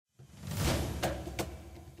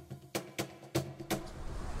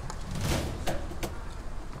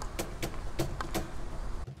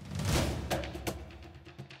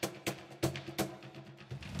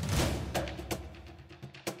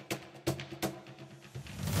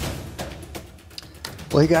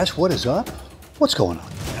Well, hey guys, what is up? What's going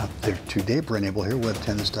on out there today? Brent Abel here,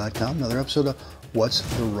 webtennis.com. Another episode of What's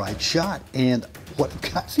the Right Shot? And what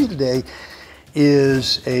I've got for you today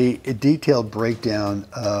is a detailed breakdown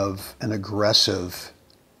of an aggressive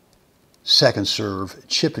second serve,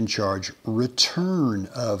 chip and charge, return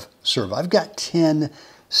of serve. I've got 10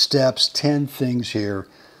 steps, 10 things here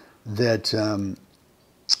that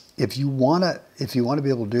if you want to be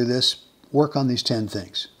able to do this, work on these 10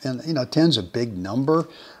 things. And, you know, 10's a big number,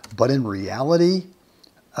 but in reality,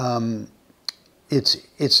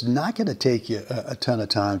 it's not going to take you a ton of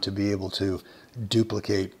time to be able to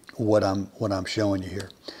duplicate what I'm showing you here.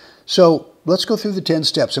 So let's go through the 10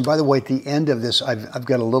 steps. And by the way, at the end of this, I've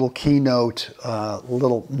got a little keynote,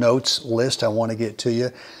 little notes list I want to get to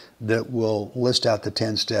you that will list out the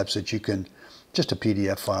 10 steps that you can, just a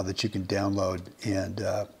PDF file that you can download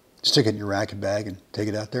and stick it in your racket bag and take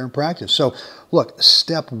it out there and practice. So look,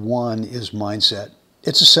 step one is mindset.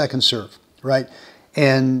 It's a second serve, right?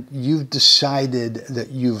 And you've decided that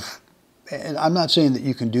and I'm not saying that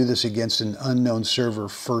you can do this against an unknown server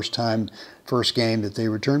first game that they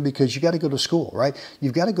return, because you got to go to school, right?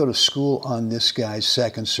 You've got to go to school on this guy's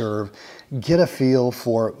second serve, get a feel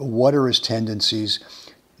for what are his tendencies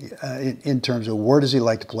in terms of where does he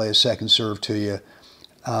like to play a second serve to you.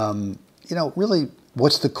 You know, really,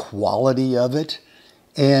 what's the quality of it?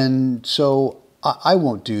 And so I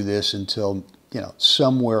won't do this until, you know,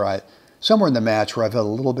 somewhere in the match where I've had a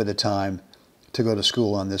little bit of time to go to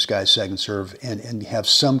school on this guy's second serve and have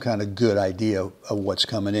some kind of good idea of what's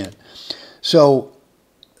coming in. So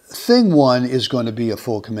thing one is going to be a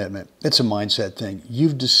full commitment. It's a mindset thing.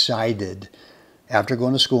 You've decided after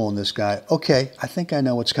going to school on this guy, okay, I think I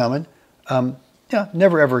know what's coming. Yeah,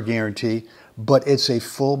 never ever guarantee, but it's a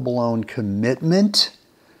full-blown commitment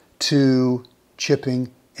to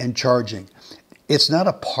chipping and charging. It's not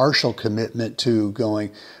a partial commitment to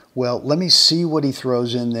going, well, let me see what he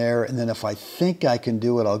throws in there, and then if I think I can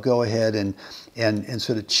do it, I'll go ahead and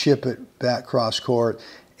sort of chip it back cross court,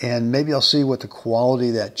 and maybe I'll see what the quality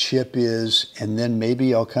of that chip is, and then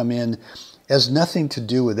maybe I'll come in. It has nothing to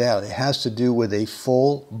do with that. It has to do with a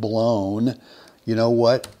full-blown, you know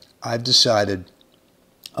what, I've decided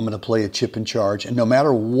I'm going to play a chip and charge, and no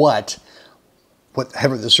matter whatever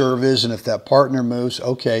the serve is, and if that partner moves,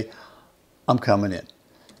 okay, I'm coming in.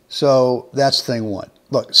 So that's thing one.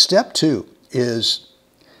 Look, step two is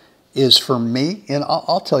for me, and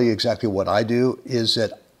I'll tell you exactly what I do, is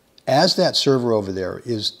that as that server over there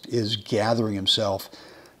is gathering himself,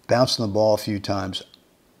 bouncing the ball a few times,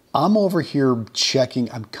 I'm over here checking,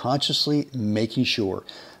 I'm consciously making sure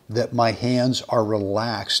that my hands are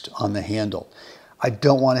relaxed on the handle. I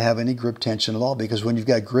don't want to have any grip tension at all, because when you've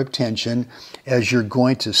got grip tension, as you're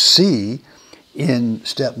going to see in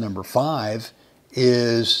step number 5,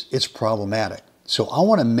 it's problematic. So I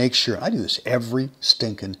want to make sure, I do this every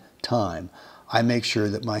stinking time, I make sure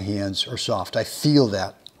that my hands are soft. I feel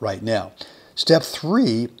that right now. Step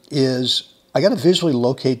 3 is I got to visually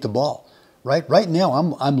locate the ball. Right now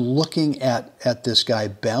I'm looking at this guy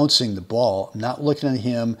bouncing the ball. I'm not looking at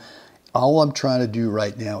him. All I'm trying to do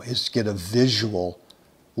right now is get a visual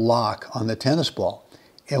lock on the tennis ball.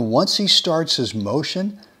 And once he starts his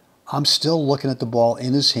motion, I'm still looking at the ball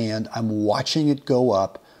in his hand. I'm watching it go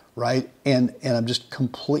up, right? And I'm just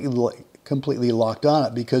completely locked on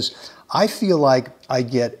it, because I feel like I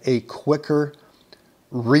get a quicker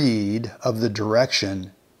read of the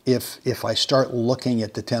direction if I start looking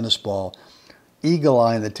at the tennis ball,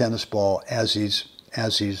 eagle-eyeing the tennis ball as he's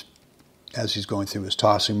going through his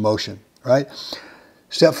tossing motion, right?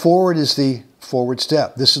 Step forward is the forward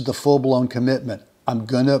step. This is the full-blown commitment. I'm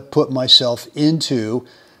going to put myself into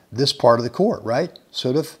this part of the court, right?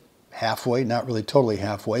 Sort of halfway, not really totally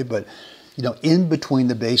halfway, but, you know, in between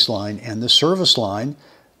the baseline and the service line,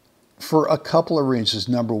 for a couple of reasons.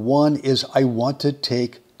 Number one is I want to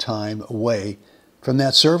take time away from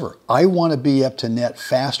that server. I want to be up to net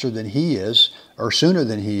faster than he is, or sooner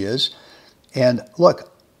than he is. And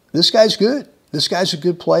look, this guy's good. This guy's a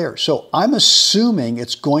good player. So I'm assuming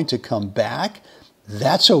it's going to come back.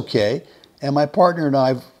 That's okay. And my partner and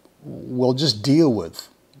I will just deal with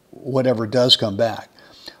whatever does come back.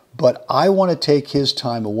 But I want to take his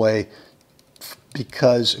time away,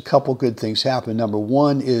 because a couple good things happen. Number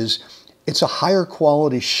one is it's a higher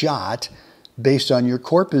quality shot based on your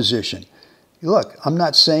court position. Look, I'm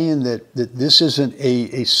not saying that this isn't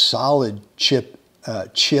a solid chip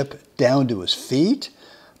down to his feet,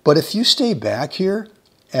 but if you stay back here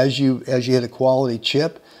as you hit a quality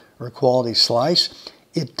chip or a quality slice,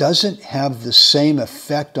 it doesn't have the same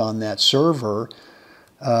effect on that server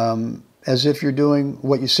as if you're doing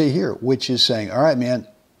what you see here, which is saying, all right, man,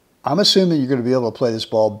 I'm assuming you're going to be able to play this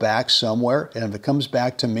ball back somewhere, and if it comes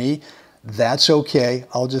back to me, that's okay.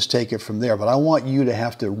 I'll just take it from there. But I want you to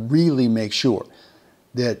have to really make sure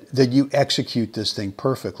that you execute this thing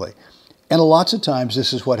perfectly. And lots of times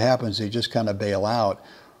this is what happens. They just kind of bail out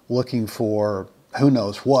looking for who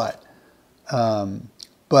knows what. And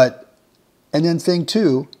then thing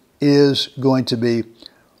two is going to be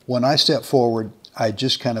when I step forward, I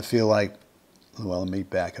just kind of feel like, well, let me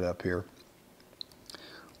back it up here.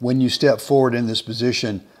 When you step forward in this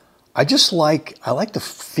position, I like the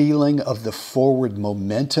feeling of the forward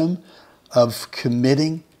momentum of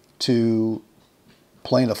committing to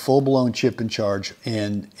playing a full-blown chip and charge,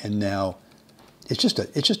 and now it's just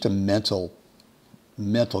a mental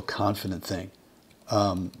confident thing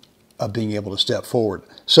of being able to step forward.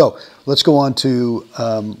 So let's go on to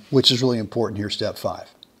which is really important here, step 5.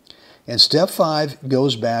 And step 5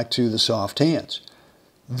 goes back to the soft hands.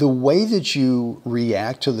 The way that you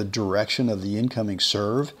react to the direction of the incoming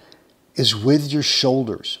serve is with your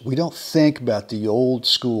shoulders. We don't think about the old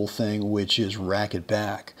school thing, which is racket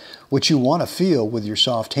back. What you want to feel with your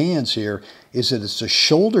soft hands here is that it's a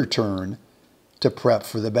shoulder turn to prep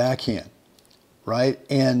for the backhand, right?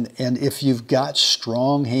 And if you've got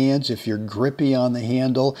strong hands, if you're grippy on the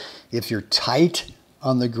handle, if you're tight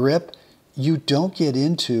on the grip, you don't get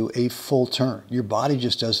into a full turn. Your body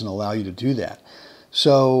just doesn't allow you to do that.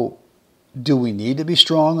 So do we need to be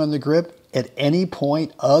strong on the grip at any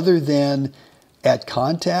point other than at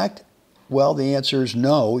contact? Well, the answer is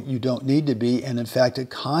no, you don't need to be. And in fact, at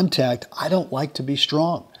contact, I don't like to be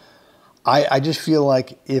strong. I just feel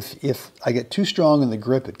like if I get too strong in the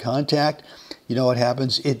grip at contact, you know what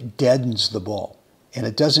happens? It deadens the ball. And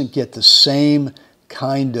it doesn't get the same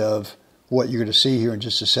kind of, what you're going to see here in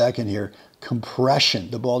just a second here,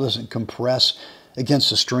 compression. The ball doesn't compress against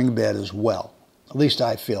the string bed as well. At least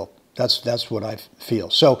I feel. That's what I feel.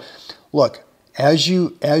 So look, as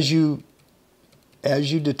you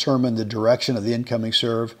determine the direction of the incoming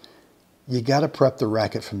serve, you got to prep the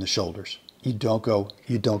racket from the shoulders. You don't go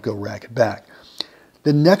racket back.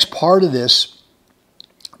 The next part of this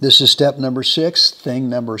is step number 6, thing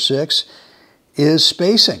number 6, is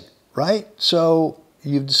spacing, right? So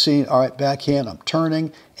you've seen, all right, backhand, I'm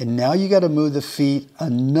turning, and now you got to move the feet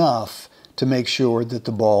enough to make sure that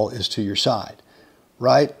the ball is to your side.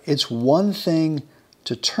 Right? It's one thing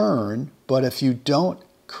to turn, but if you don't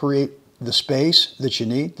create the space that you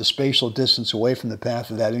need, the spatial distance away from the path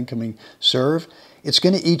of that incoming serve, it's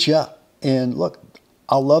going to eat you up. And look,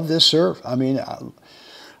 I love this serve. I mean,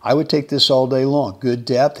 I would take this all day long. Good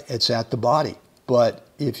depth, it's at the body. But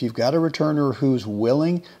if you've got a returner who's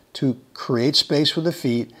willing to create space with the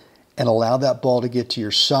feet and allow that ball to get to your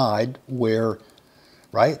side where,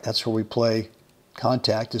 right, that's where we play.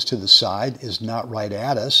 Contact is to the side, is not right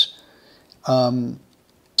at us, then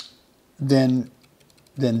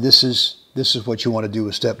this is what you want to do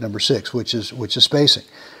with step number 6, which is spacing,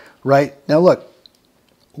 right? Now look,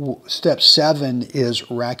 step 7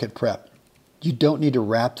 is racket prep. You don't need to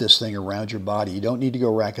wrap this thing around your body. You don't need to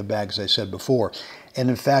go racket back, as I said before. And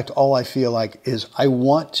in fact, all I feel like is I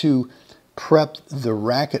want to prep the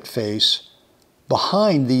racket face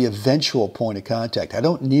behind the eventual point of contact. I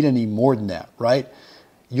don't need any more than that, right?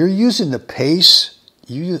 You're using the pace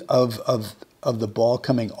of the ball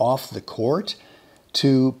coming off the court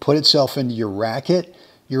to put itself into your racket.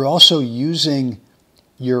 You're also using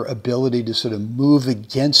your ability to sort of move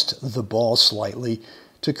against the ball slightly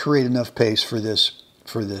to create enough pace for this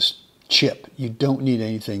chip. You don't need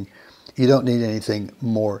anything. You don't need anything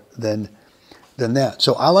more than that.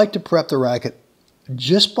 So I like to prep the racket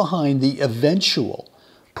just behind the eventual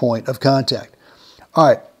point of contact. All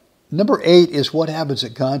right, number 8 is what happens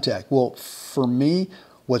at contact. Well, for me,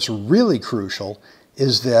 what's really crucial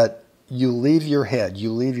is that you leave your head, you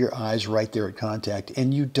leave your eyes right there at contact,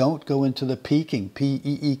 and you don't go into the peeking,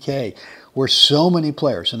 P-E-E-K, where so many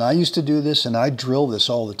players, and I used to do this and I drill this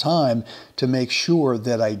all the time to make sure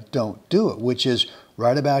that I don't do it, which is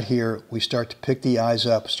right about here, we start to pick the eyes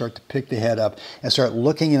up, start to pick the head up, and start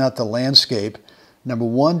looking at the landscape. Number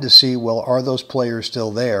 1, to see, well, are those players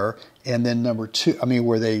still there? And then number 2, I mean,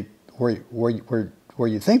 where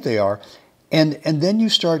you think they are, and then you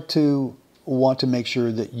start to want to make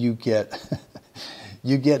sure that you get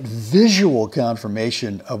visual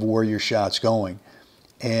confirmation of where your shot's going,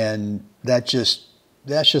 and that's just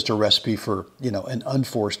a recipe for, you know, an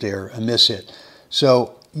unforced error, a miss hit.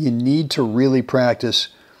 So you need to really practice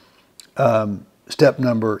step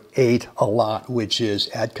number 8 a lot, which is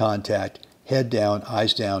at contact. Head down,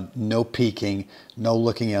 eyes down, no peeking, no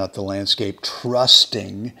looking out at the landscape,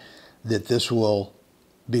 trusting that this will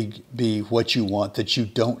be what you want, that you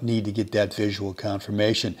don't need to get that visual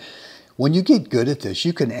confirmation. When you get good at this,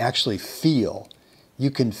 you can actually feel,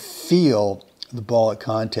 the ball at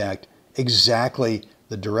contact, exactly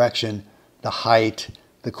the direction, the height,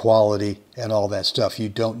 the quality, and all that stuff. You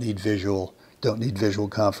don't need visual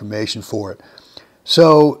confirmation for it.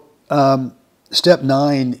 So step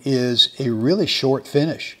 9 is a really short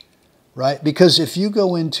finish, right? Because if you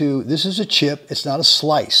go into, this is a chip, it's not a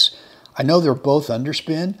slice. I know they're both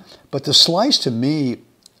underspin, but the slice to me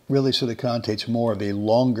really sort of connotates more of a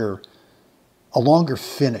longer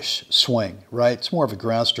finish swing, right? It's more of a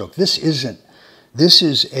ground stroke. This isn't. This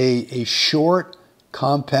is a short,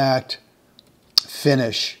 compact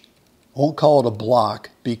finish. I won't call it a block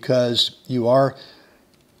because you are,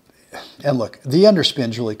 and look, the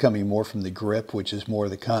underspin's really coming more from the grip, which is more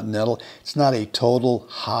the continental. It's not a total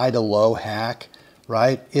high to low hack,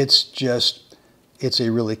 right? It's a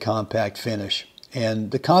really compact finish.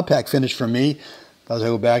 And the compact finish for me, as I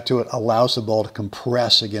go back to it, allows the ball to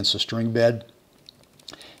compress against the string bed.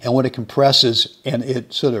 And when it compresses and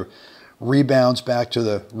it sort of rebounds back to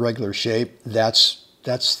the regular shape, that's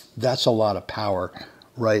a lot of power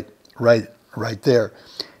right there.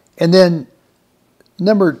 And then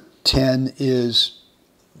number 10 is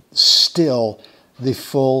still the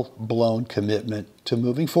full-blown commitment to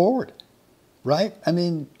moving forward, right? I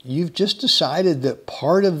mean, you've just decided that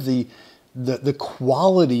part of the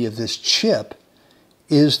quality of this chip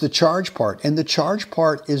is the charge part. And the charge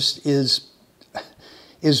part is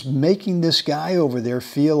making this guy over there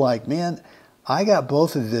feel like, man, I got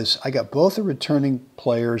both of this. I got both the returning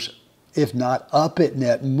players, if not up at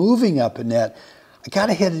net, moving up at net. I got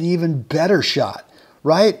to hit an even better shot,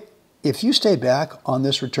 right? If you stay back on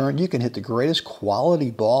this return, you can hit the greatest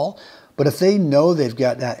quality ball. But if they know they've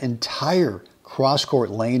got that entire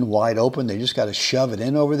cross-court lane wide open, they just got to shove it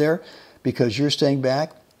in over there because you're staying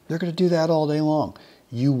back, they're going to do that all day long.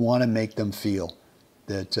 You want to make them feel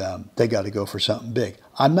that they got to go for something big.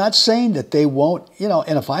 I'm not saying that they won't,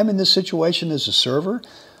 and if I'm in this situation as a server,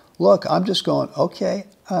 look, I'm just going, okay,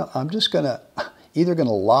 I'm just going to either going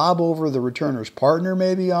to lob over the returner's partner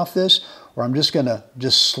maybe off this, or I'm just going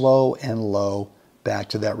to slow and low back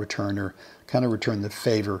to that returner, kind of return the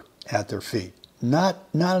favor at their feet. Not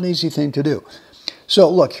an easy thing to do. So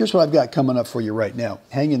look, here's what I've got coming up for you right now.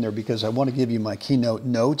 Hang in there because I want to give you my keynote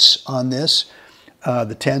notes on this,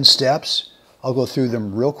 the 10 steps. I'll go through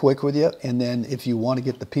them real quick with you, and then if you want to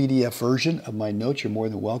get the PDF version of my notes, you're more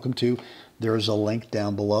than welcome to. There is a link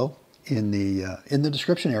down below in the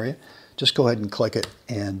description area. Just go ahead and click it,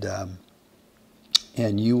 and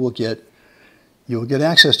you will get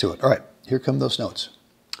access to it. All right, here come those notes.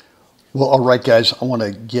 Well, all right, guys, I want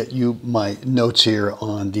to get you my notes here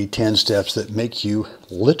on the 10 steps that make you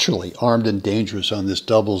literally armed and dangerous on this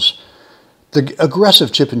doubles, the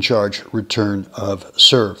aggressive chip and charge return of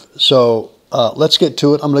serve. So let's get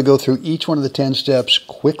to it. I'm going to go through each one of the 10 steps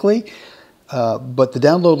quickly, but the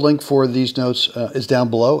download link for these notes is down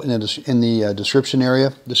below in the description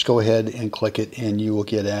area. Just go ahead and click it, and you will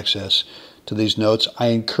get access to these notes. I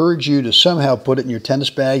encourage you to somehow put it in your tennis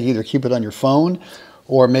bag, either keep it on your phone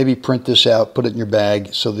or maybe print this out, put it in your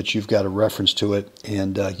bag so that you've got a reference to it,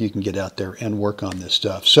 and you can get out there and work on this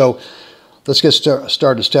stuff. So let's get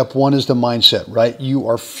started. Step 1 is the mindset, right? You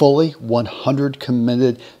are fully 100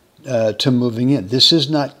 committed to moving in. This is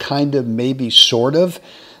not kind of, maybe, sort of.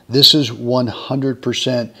 This is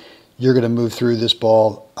 100%. You're going to move through this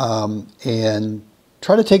ball and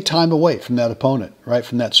try to take time away from that opponent, right,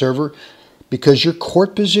 from that server, because your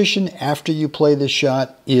court position after you play this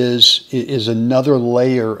shot is another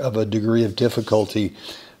layer of a degree of difficulty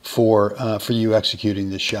for you executing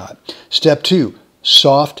this shot. Step 2,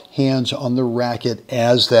 soft hands on the racket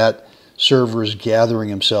as that server is gathering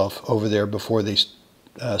himself over there before they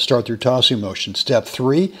start their tossing motion. Step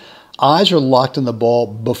 3, eyes are locked on the ball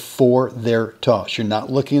before their toss. You're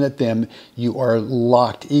not looking at them. You are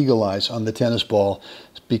locked, eagle eyes, on the tennis ball,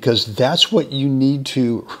 because that's what you need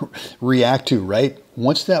to react to, right?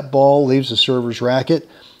 Once that ball leaves the server's racket,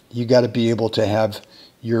 you got to be able to have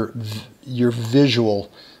your visual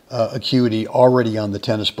acuity already on the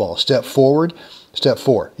tennis ball. Step 4,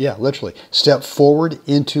 yeah, literally. Step forward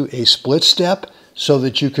into a split step so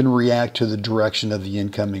that you can react to the direction of the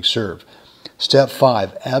incoming serve. Step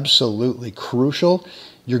 5, absolutely crucial.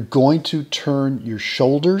 You're going to turn your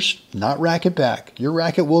shoulders, not racket back. Your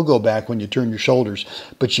racket will go back when you turn your shoulders,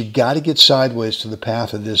 but you got to get sideways to the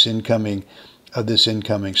path of this incoming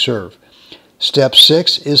serve. Step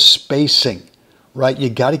 6 is spacing, right?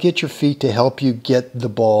 You got to get your feet to help you get the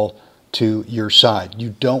ball to your side.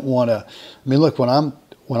 You don't want to, I mean, look, when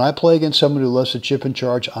I play against someone who loves to chip and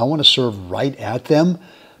charge, I want to serve right at them.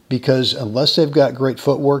 because unless they've got great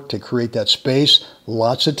footwork to create that space,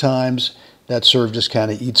 lots of times that serve just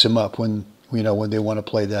kind of eats them up when they want to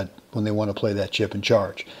play that chip and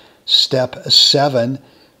charge. Step 7,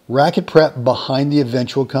 racket prep behind the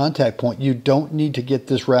eventual contact point. You don't need to get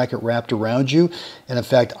this racket wrapped around you. And in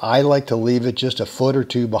fact, I like to leave it just a foot or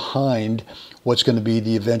two behind what's going to be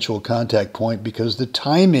the eventual contact point, because the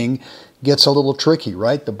timing gets a little tricky,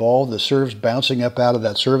 right? The serve's bouncing up out of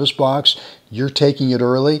that service box. You're taking it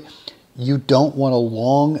early. You don't want a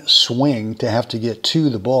long swing to have to get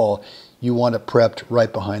to the ball. You want it prepped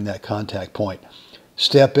right behind that contact point.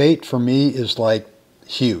 Step 8 for me is like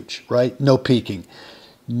huge, right? No peeking.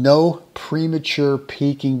 No premature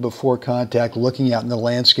peeking before contact, looking out in the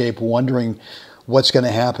landscape, wondering what's going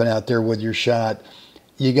to happen out there with your shot.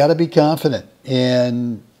 You got to be confident.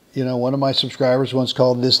 And, one of my subscribers once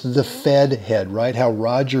called this the Fed head, right? How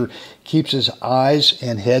Roger keeps his eyes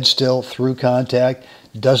and head still through contact,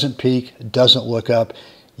 doesn't peek, doesn't look up.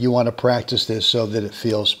 You want to practice this so that it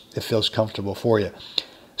feels comfortable for you.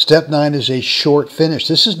 Step 9 is a short finish.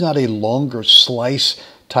 This is not a longer slice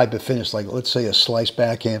type of finish, like let's say a slice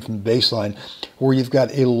backhand from the baseline, where you've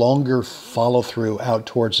got a longer follow through out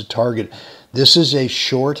towards the target. This is a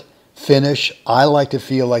short finish. I like to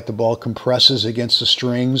feel like the ball compresses against the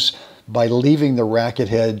strings by leaving the racket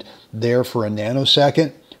head there for a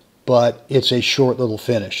nanosecond, but it's a short little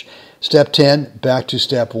finish. Step 10, back to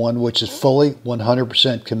step 1, which is fully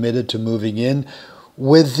 100% committed to moving in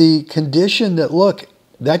with the condition that, look,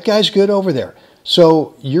 that guy's good over there.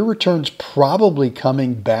 So your return's probably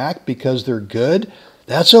coming back because they're good.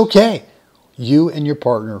 That's okay. You and your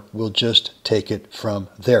partner will just take it from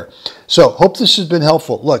there. So hope this has been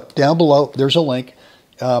helpful. Look, down below, there's a link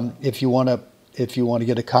if you want to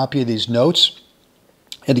get a copy of these notes.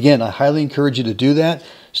 And again, I highly encourage you to do that.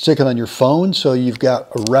 Stick it on your phone so you've got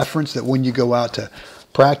a reference that when you go out to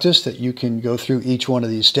practice that you can go through each one of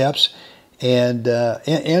these steps, and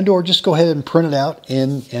or just go ahead and print it out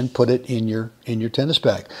and put it in your tennis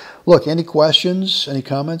bag. Look, any questions, any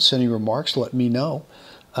comments, any remarks, let me know.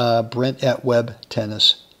 Brent at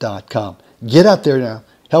webtennis.com. Get out there now.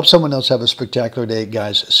 Help someone else have a spectacular day.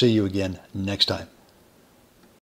 Guys, see you again next time.